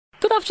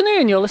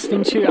afternoon. You're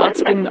listening to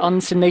Artspin on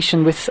Sin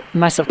Nation with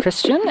myself,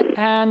 Christian,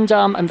 and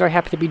I'm very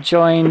happy to be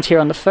joined here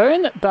on the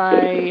phone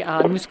by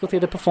musical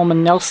theatre performer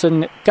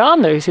Nelson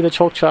Gardner, who's here to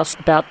talk to us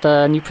about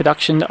the new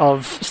production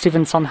of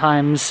Stephen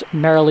Sondheim's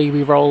Merrily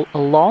We Roll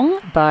Along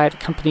by the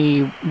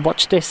company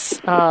Watch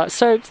This.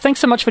 So thanks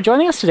so much for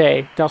joining us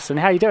today, Nelson.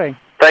 How are you doing?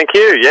 Thank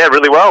you. Yeah,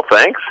 really well,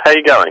 thanks. How are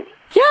you going?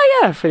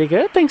 Yeah, pretty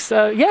good. Thanks.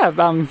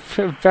 I'm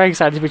very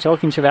excited to be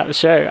talking to you about the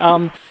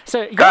show.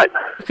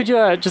 Could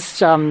you just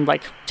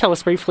tell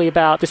us briefly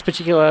about this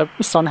particular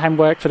Sondheim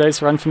work for those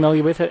who are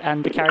unfamiliar with it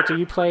and the character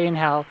you play and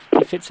how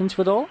he fits into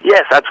it all?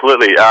 Yes,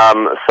 absolutely.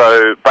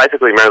 So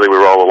basically, Merrily We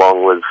Roll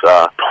Along was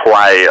a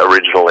play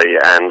originally,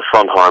 and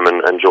Sondheim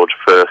and George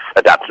Firth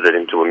adapted it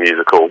into a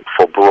musical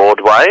for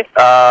Broadway,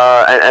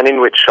 and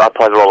in which I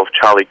play the role of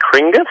Charlie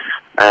Kringus.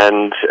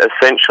 And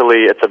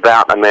essentially it's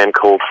about a man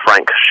called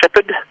Frank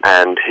Shepherd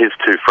and his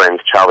two friends,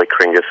 Charlie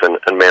Kringus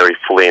and Mary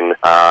Flynn,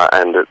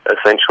 and it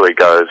essentially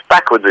goes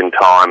backwards in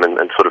time and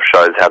sort of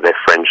shows how their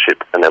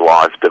friendship and their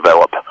lives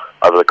develop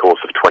over the course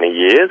of 20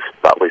 years.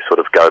 But we sort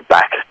of go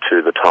back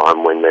to the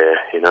time when they're,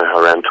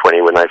 around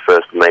 20 when they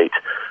first meet.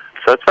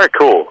 So it's very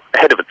cool,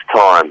 ahead of its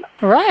time.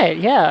 Right,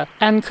 yeah.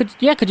 And could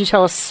you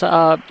tell us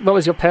what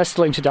was your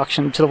personal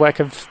introduction to the works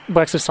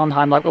of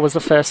Sondheim? Like, what was the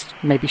first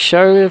maybe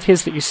show of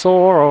his that you saw,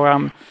 or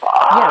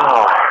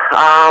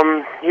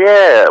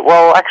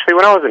Well, actually,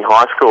 when I was in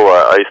high school,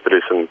 I used to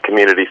do some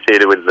community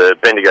theatre with the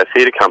Bendigo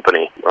Theatre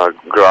Company. I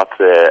grew up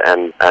there,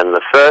 and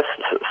the first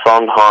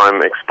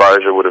Sondheim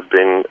exposure would have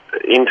been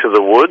Into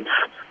the Woods.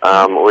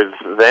 With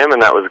them,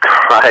 and that was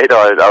great.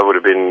 I would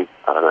have been,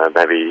 I don't know,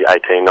 maybe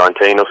 18,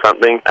 19 or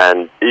something.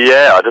 And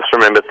yeah, I just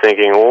remember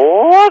thinking,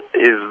 what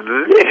is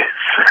this?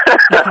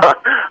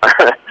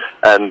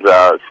 And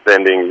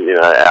spending,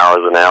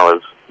 hours and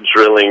hours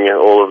drilling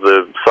all of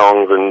the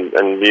songs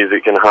and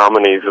music and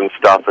harmonies and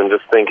stuff, and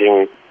just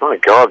thinking, oh my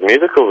God,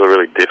 musicals are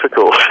really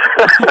difficult.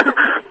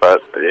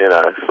 But,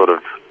 sort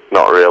of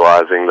not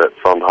realising that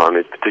Sondheim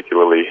is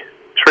particularly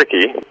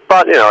tricky.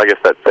 But, I guess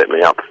that set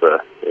me up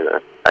for,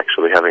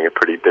 actually having a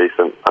pretty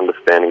decent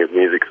understanding of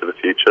music for the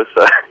future,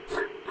 so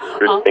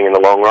good thing in the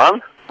long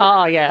run.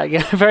 Oh, yeah,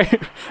 very,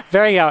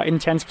 very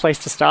intense place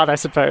to start, I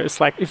suppose.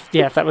 Like,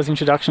 if that was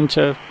introduction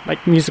to,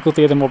 like, musical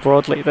theatre more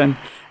broadly, then,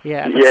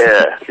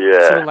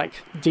 sort of, like,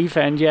 deep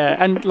end,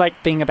 and,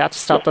 like, being about to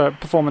start the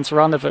performance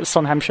run of a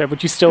Sondheim show,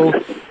 would you still,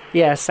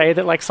 say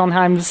that, like,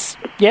 Sondheim's,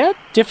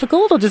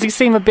 difficult, or does he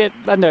seem a bit,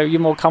 I don't know, you're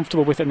more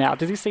comfortable with it now?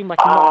 Does he seem, like,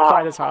 not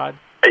quite as hard?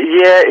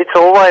 Yeah, it's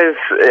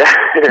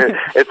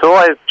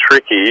always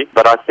tricky,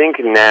 but I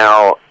think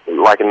now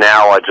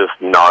I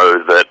just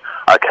know that,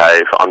 okay,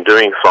 if I'm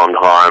doing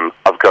Sondheim,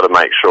 I've got to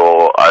make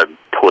sure I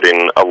put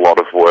in a lot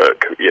of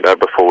work,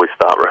 before we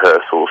start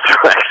rehearsals to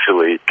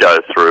actually go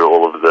through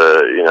all of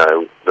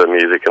the, the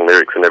music and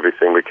lyrics and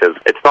everything, because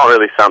it's not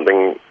really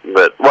something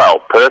that, well,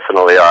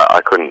 personally, I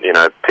couldn't,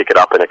 pick it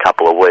up in a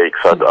couple of weeks.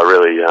 I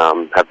really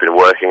have been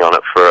working on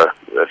it for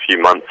a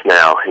few months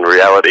now, in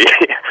reality.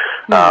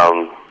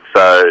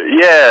 So,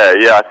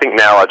 I think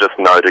now I just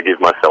know to give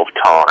myself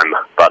time,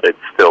 but it's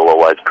still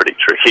always pretty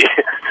tricky.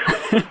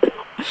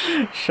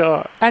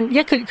 Sure. And,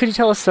 could you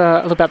tell us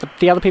a little about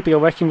the other people you're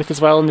working with as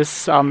well in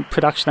this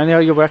production? I know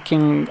you're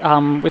working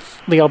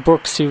with Leo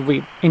Brooks, who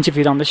we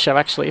interviewed on the show,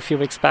 actually, a few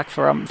weeks back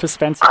for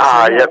Spencer.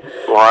 Yep.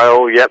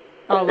 Lyle, yep.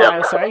 Oh,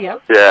 Lyle, sorry,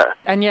 yep. Yeah.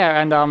 And,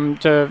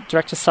 the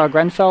director, Sarah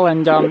Grenfell,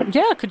 and,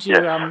 could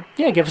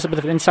you, give us a bit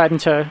of an insight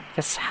into, I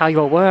guess, how you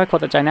all work,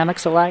 what the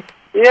dynamics are like?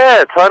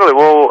 Yeah, totally.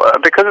 Well,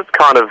 because it's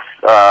kind of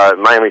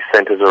mainly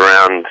centres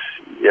around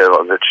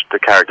the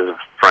characters of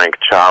Frank,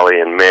 Charlie,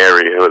 and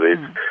Mary, who are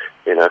these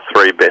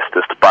three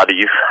bestest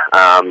buddies.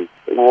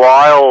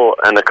 Lyle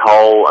and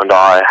Nicole and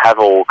I have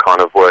all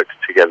kind of worked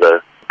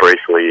together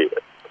briefly.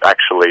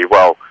 Actually,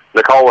 well,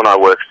 Nicole and I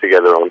worked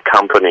together on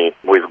Company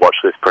with Watch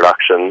This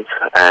Productions,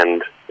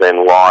 and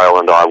then Lyle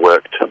and I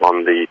worked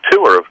on the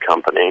tour of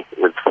Company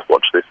with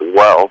Watch This as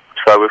well.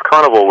 So we've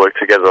kind of all worked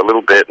together a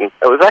little bit, and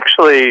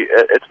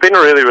it's been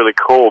really, really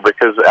cool,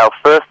 because our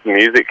first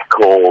music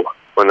call,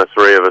 when the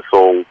three of us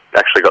all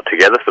actually got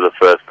together for the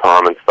first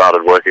time and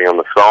started working on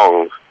the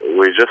songs,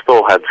 we just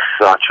all had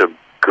such a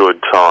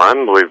good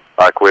time. We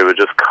were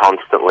just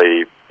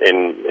constantly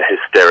in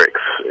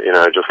hysterics,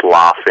 just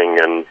laughing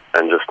and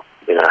just,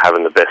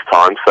 having the best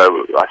time.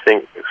 So I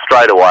think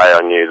straight away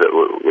I knew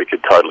that we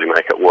could totally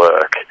make it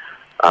work.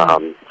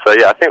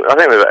 I think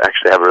we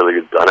actually have a really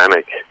good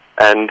dynamic.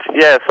 And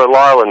so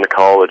Lyle and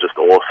Nicole are just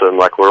awesome.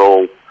 Like, we're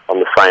all on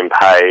the same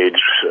page.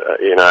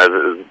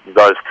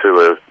 Those two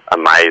are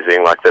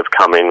amazing. Like, they've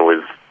come in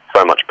with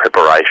so much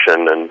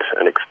preparation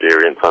and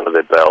experience under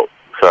their belt.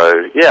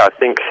 So I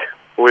think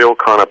we all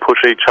kind of push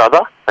each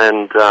other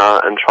and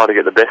try to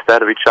get the best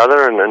out of each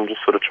other and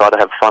just sort of try to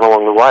have fun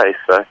along the way.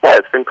 So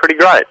it's been pretty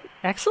great.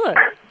 Excellent.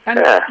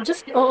 And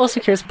just also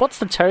curious, what's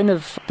the tone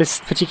of this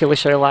particular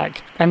show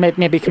like? And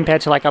maybe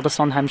compared to like other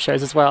Sondheim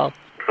shows as well?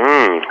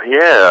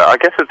 I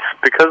guess it's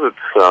because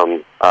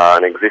it's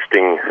an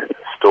existing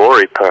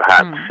story,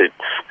 perhaps.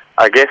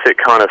 I guess it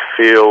kind of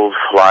feels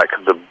like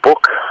the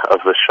book of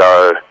the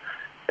show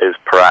is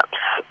perhaps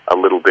a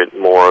little bit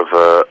more of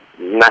a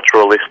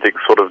naturalistic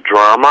sort of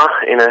drama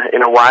in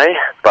a way,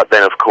 but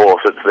then of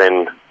course it's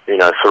then, you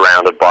know,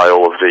 surrounded by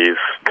all of these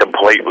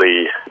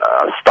completely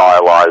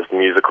stylized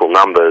musical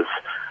numbers,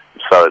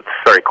 so it's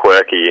very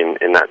quirky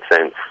in that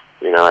sense,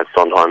 you know, as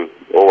Sondheim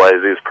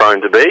always is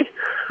prone to be.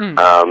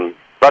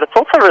 But it's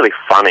also really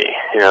funny,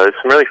 you know, there's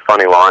some really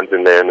funny lines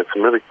in there and there's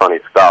some really funny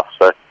stuff,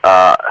 so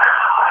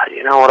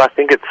you know what, I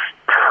think it's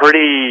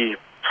pretty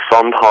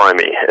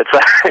Sondheim-y.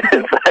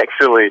 It's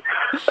actually,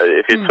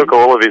 if you took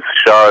all of his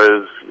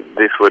shows,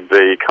 this would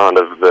be kind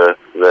of the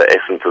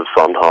essence of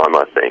Sondheim,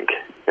 I think.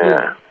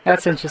 Yeah.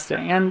 That's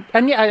interesting,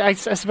 and yeah, I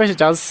suppose it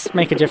does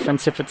make a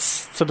difference if it's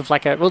sort of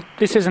like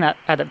this is an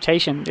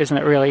adaptation, isn't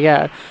it? Really,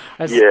 yeah.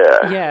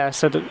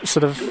 Sort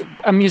of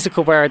a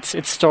musical where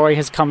its story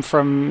has come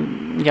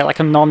from like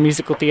a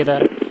non-musical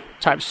theatre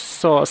type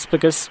source,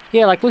 because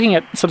like looking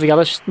at sort of the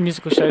other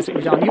musical shows that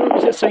you've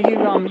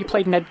done, you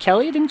played Ned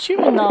Kelly, didn't you?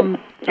 In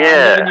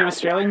the New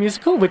Australian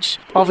musical, which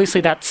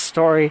obviously that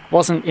story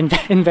wasn't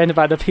invented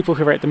by the people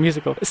who wrote the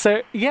musical.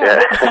 So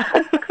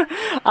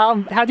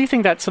how do you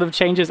think that sort of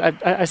changes?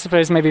 I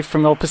suppose maybe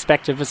from your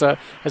perspective as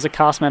a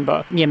cast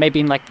member,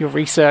 maybe in like your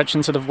research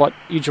and sort of what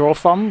you draw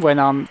from when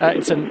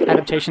it's an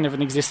adaptation of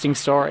an existing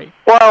story.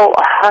 Well,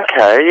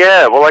 okay,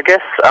 yeah. Well, I guess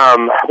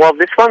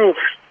this one's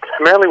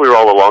Merrily We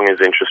Roll Along is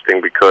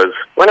interesting because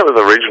when it was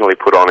originally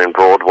put on in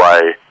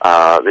Broadway,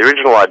 the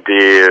original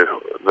idea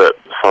that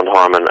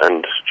Sondheim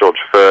and George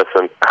Firth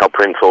and Hal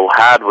Prince all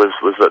had was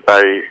that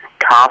they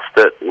cast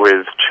it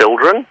with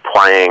children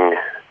playing,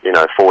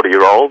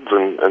 40-year-olds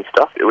and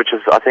stuff, which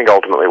is, I think,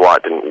 ultimately why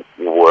it didn't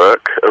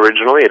work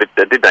originally. It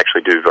didn't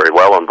actually do very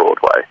well on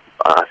Broadway.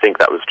 I think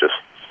that was just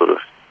sort of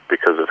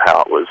because of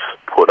how it was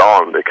put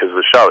on, because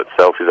the show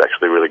itself is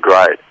actually really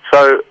great.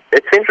 So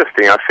it's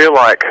interesting. I feel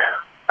like,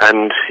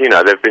 and,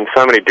 there have been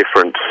so many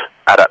different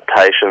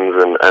adaptations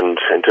and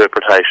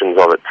interpretations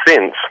of it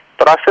since,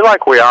 but I feel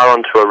like we are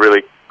onto a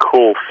really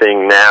cool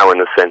thing now in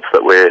the sense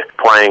that we're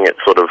playing it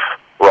sort of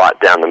right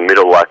down the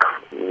middle, like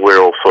we're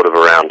all sort of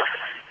around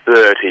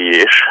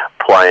 30-ish,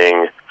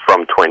 playing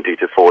from 20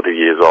 to 40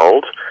 years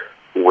old,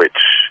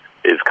 which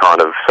is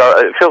kind of, so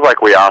it feels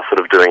like we are sort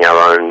of doing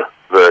our own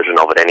version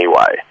of it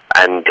anyway.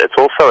 And it's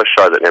also a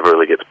show that never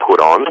really gets put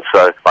on,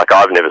 so like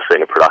I've never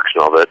seen a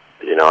production of it.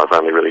 I've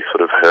only really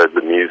sort of heard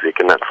the music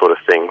and that sort of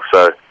thing.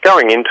 So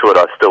going into it,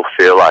 I still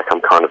feel like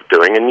I'm kind of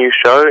doing a new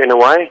show in a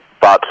way.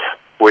 But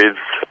with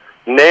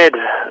Ned,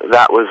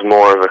 that was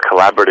more of a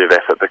collaborative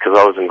effort because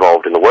I was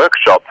involved in the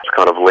workshops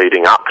kind of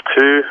leading up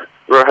to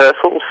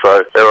rehearsals.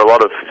 So there are a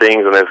lot of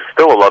things, and there's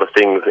still a lot of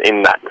things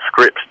in that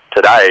script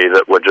today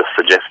that were just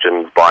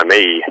suggestions by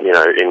me,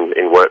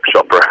 in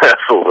workshop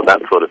rehearsals and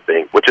that sort of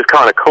thing, which is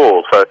kind of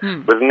cool. So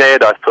with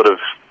Ned, I sort of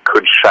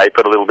could shape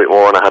it a little bit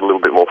more, and I had a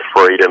little bit more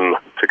freedom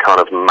to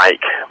kind of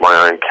make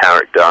my own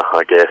character,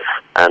 I guess.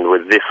 And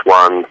with this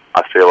one,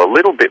 I feel a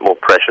little bit more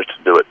pressure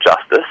to do it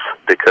justice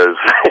because,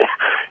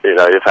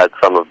 you've had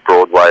some of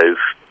Broadway's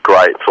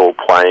greats all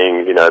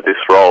playing, this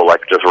role.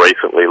 Like just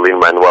recently,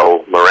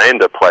 Lin-Manuel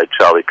Miranda played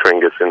Charlie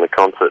Kringus in the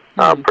concert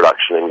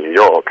production in New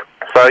York.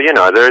 So,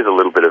 there is a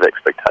little bit of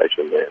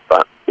expectation there.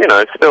 But,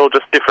 still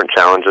just different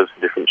challenges,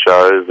 different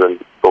shows, and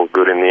it's all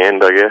good in the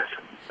end, I guess.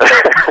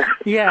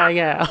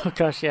 Yeah. Oh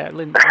gosh, yeah.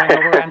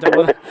 Lin-Manuel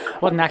Miranda,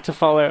 what an act to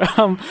follow.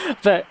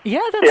 But yeah,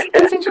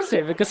 that's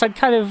interesting because I'd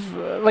kind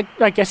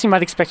of I guess you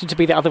might expect it to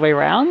be the other way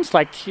around.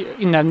 Like,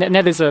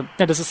 Ned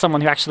is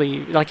someone who actually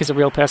is a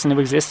real person who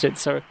existed.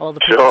 So all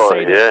the people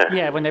say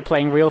that, when they're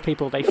playing real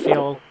people, they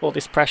feel all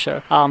this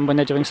pressure when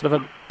they're doing sort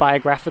of a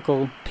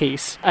biographical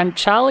piece. And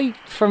Charlie,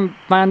 from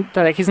my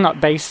he's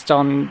not based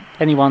on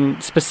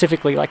anyone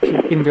specifically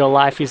in real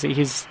life. He's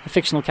a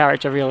fictional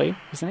character, really,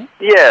 isn't he?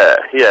 Yeah,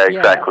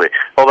 exactly.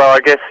 Although I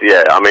guess,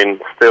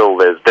 still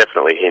there's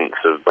definitely hints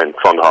of when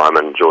Sondheim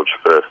and George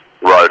Firth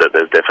wrote it,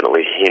 there's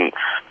definitely hints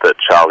that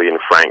Charlie and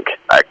Frank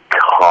are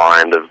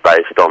kind of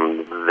based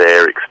on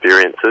their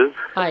experiences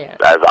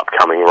as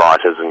upcoming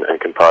writers and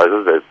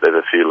composers. There's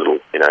a few little,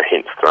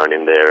 hints thrown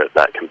in there at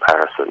that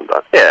comparison,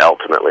 but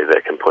ultimately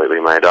they're completely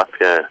made up,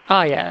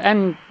 Oh yeah,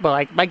 and well,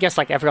 I guess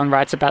everyone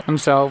writes about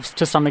themselves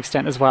to some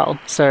extent as well,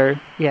 so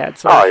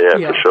it's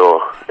for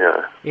sure,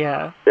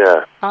 yeah.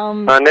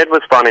 Ned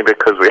was funny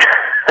because we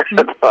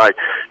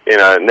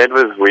Ned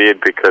was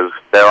weird because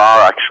there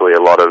are actually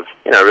a lot of,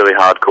 really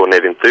hardcore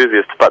Ned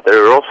enthusiasts, but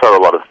there are also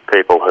a lot of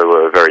people who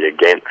are very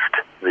against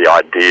the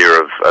idea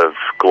of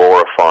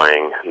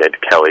glorifying Ned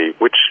Kelly,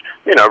 which,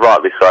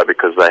 rightly so,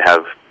 because they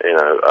have,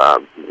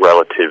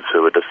 relatives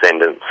who are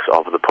descendants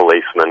of the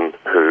policemen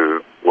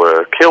who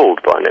were killed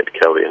by Ned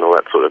Kelly and all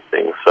that sort of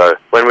thing. So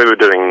when we were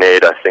doing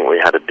Ned, I think we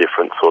had a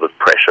different sort of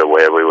pressure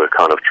where we were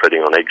kind of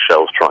treading on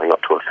eggshells, trying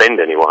not to offend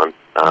anyone,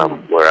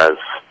 whereas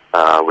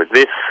with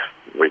this,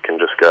 we can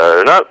just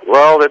go, no,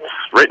 well, it's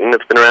written,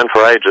 it's been around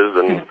for ages,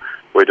 and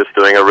we're just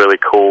doing a really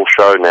cool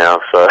show now,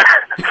 so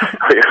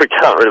we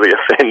can't really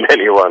offend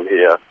anyone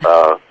here,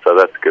 so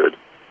that's good.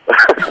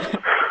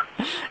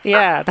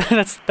 Yeah,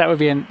 that would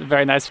be a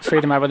very nice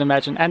freedom, I would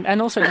imagine.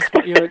 And also just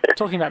what you were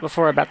talking about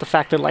before about the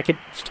fact that like it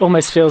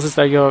almost feels as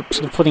though you're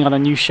sort of putting on a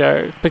new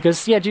show.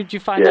 Because do you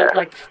find that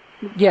like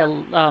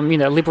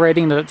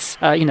liberating that it's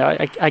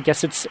I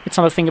guess it's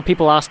not a thing of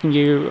people asking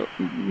you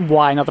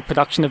why another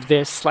production of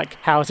this, like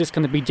how is this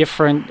going to be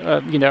different?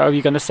 Are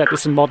you going to set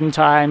this in modern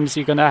times?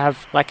 You're going to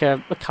have like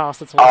a cast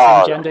that's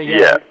all same gender?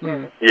 Yeah,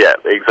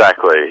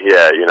 exactly.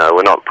 Yeah,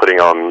 we're not putting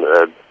on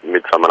a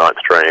Midsummer Night's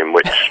Dream,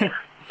 which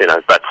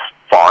that's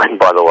fine,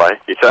 by the way.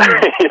 You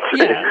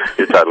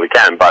totally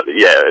can, but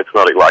it's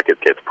not like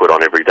it gets put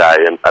on every day.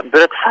 But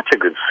it's such a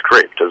good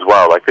script as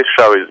well. Like this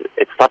show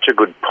it's such a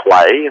good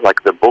play.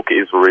 Like the book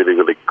is really,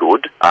 really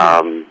good,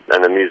 and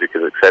the music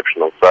is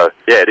exceptional. So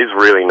it is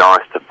really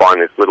nice to find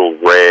this little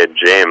rare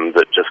gem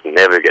that just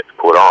never gets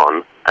put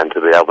on, and to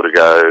be able to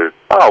go,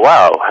 oh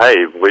wow,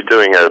 hey, we're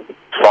doing a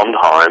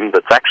Sondheim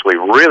that's actually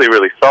really,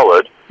 really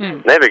solid,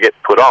 never gets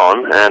put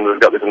on, and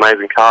we've got this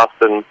amazing cast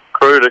and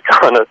crew to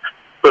kind of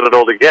put it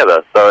all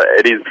together. So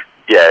it is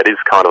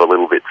kind of a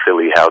little bit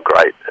silly how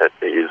great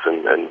it is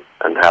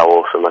and how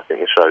awesome I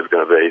think the show's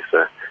going to be.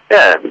 So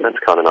that's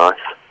kind of nice.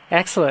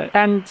 Excellent.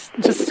 And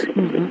just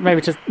maybe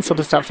to sort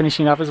of start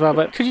finishing up as well,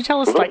 but could you tell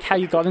us like how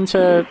you got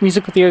into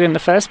musical theatre in the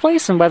first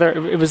place, and whether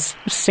it was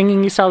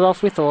singing you started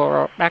off with,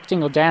 or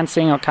acting or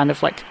dancing, or kind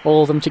of like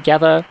all of them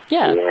together?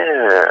 Yeah.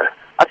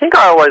 I think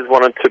I always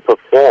wanted to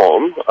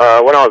perform.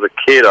 When I was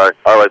a kid, I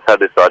always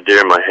had this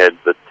idea in my head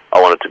that I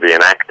wanted to be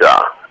an actor.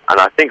 And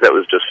I think that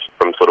was just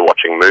from sort of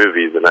watching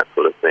movies and that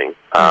sort of thing.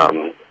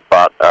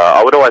 But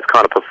I would always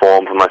kind of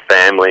perform for my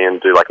family and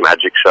do like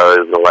magic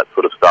shows and all that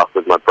sort of stuff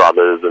with my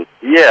brothers. And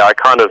I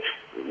kind of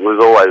was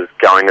always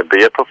going to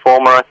be a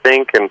performer, I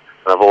think. And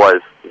I've always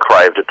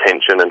craved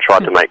attention and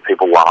tried to make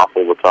people laugh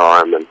all the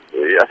time. And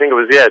I think it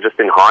was, just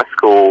in high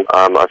school,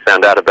 I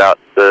found out about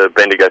the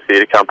Bendigo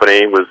Theatre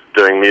Company was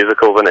doing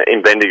musicals. And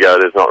in Bendigo,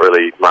 there's not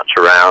really much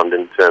around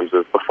in terms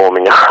of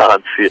performing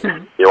arts.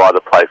 You either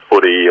play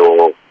footy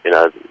or,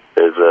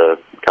 there's a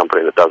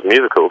company that does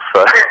musicals.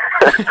 So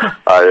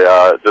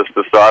I just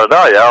decided,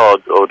 I'll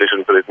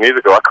audition for this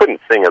musical. I couldn't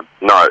sing a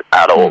note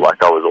at all,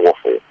 like I was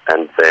awful.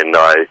 And then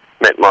I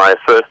met my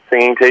first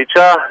singing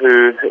teacher,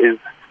 who is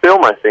still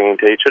my singing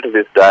teacher to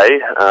this day,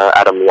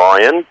 Adam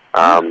Lyon,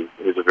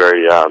 who's a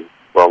very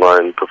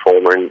well-known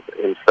performer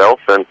himself.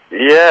 And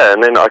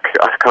and then I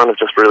kind of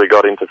just really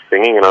got into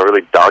singing, and I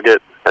really dug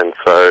it. And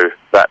so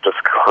that just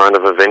kind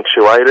of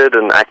eventuated,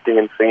 and acting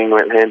and singing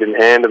went hand in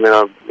hand. And then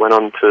I went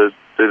on to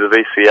do the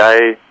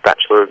VCA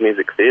Bachelor of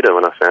Music Theatre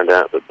when I found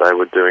out that they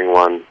were doing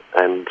one,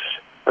 and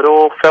it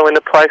all fell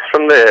into place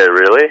from there,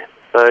 really.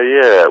 So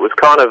it was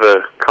kind of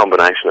a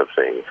combination of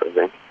things, I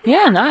think.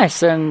 Yeah,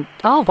 nice. And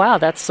oh wow,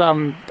 that's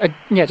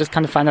just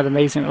kind of find that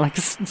amazing. Like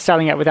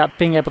starting out without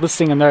being able to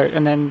sing a note,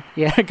 and then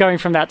going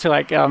from that to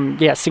like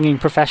singing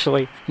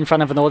professionally in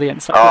front of an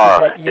audience. No,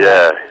 I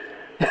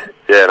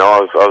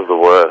was the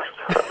worst.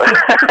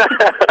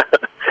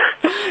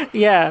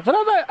 Yeah, but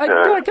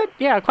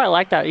I quite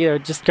like that.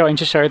 Just going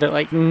to show that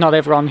like not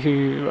everyone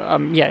who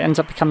ends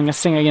up becoming a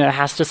singer,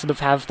 has to sort of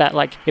have that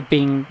like it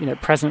being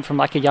present from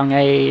like a young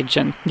age,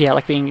 and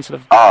like being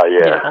sort of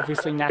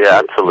obviously natural.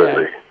 Yeah,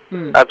 absolutely.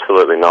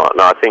 Absolutely not.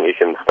 No, I think you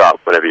can start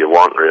whenever you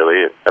want.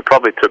 Really, it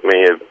probably took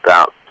me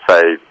about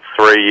 3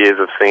 years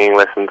of singing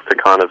lessons to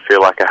kind of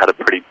feel like I had a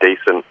pretty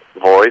decent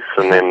voice,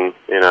 and then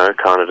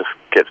kind of just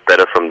gets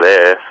better from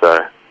there. So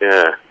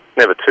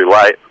never too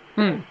late.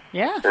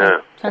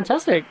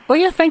 Fantastic.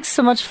 Well, thanks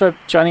so much for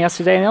joining us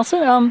today,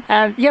 Nelson.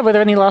 And were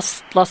there any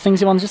last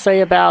things you wanted to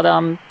say about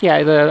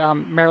either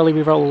Merrily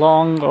We Roll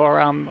Along,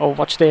 or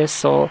Watch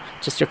This, or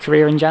just your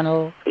career in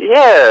general?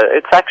 Yeah,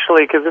 it's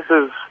actually because this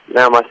is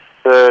now my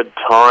third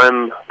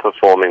time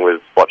performing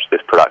with Watch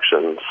This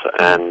Productions,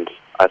 and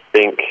I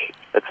think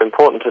it's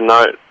important to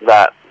note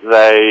that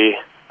they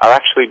are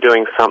actually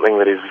doing something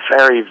that is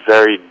very,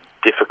 very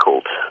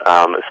difficult,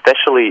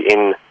 especially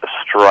in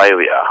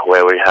Australia,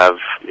 where we have,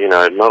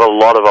 not a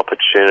lot of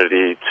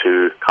opportunity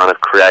to kind of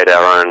create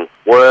our own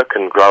work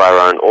and grow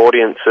our own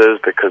audiences,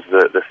 because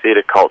the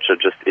theatre culture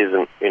just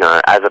isn't,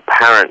 as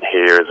apparent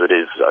here as it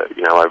is,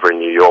 over in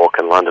New York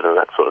and London and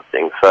that sort of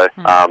thing. So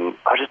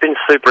I've just been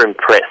super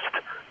impressed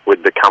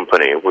with the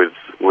company, with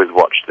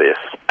Watch This.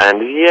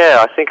 And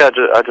I think I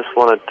just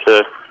wanted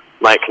to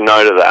make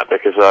note of that,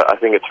 because I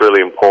think it's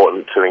really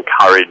important to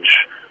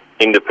encourage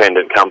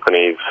independent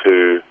companies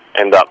who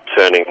end up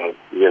turning,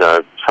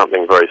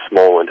 something very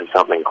small into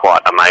something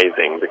quite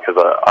amazing, because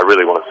I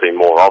really want to see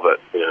more of it,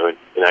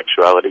 in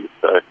actuality.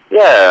 So,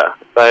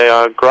 they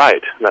are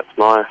great. That's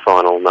my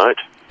final note.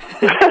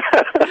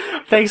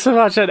 Thanks so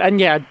much.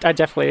 And I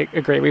definitely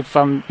agree. We've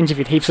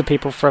interviewed heaps of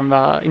people from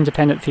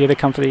independent theatre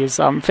companies,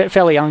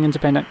 fairly young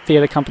independent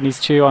theatre companies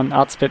too, on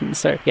Artspit.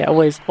 So,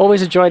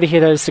 always a joy to hear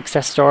those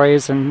success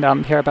stories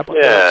and hear about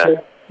what they're up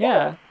to.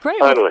 Yeah, great.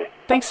 Totally.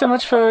 Thanks so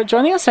much for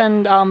joining us,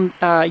 and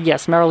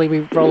Merrily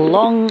We Roll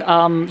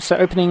Along, so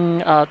opening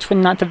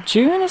 29th of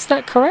June, is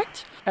that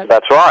correct?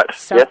 That's right.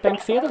 South Bank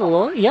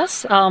Theatre,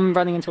 yes,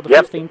 running until the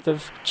 15th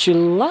of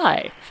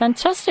July.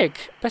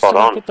 Fantastic. Best of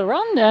luck with the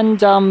run, and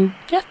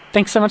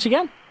thanks so much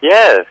again.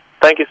 Yeah,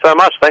 thank you so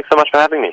much. Thanks so much for having me.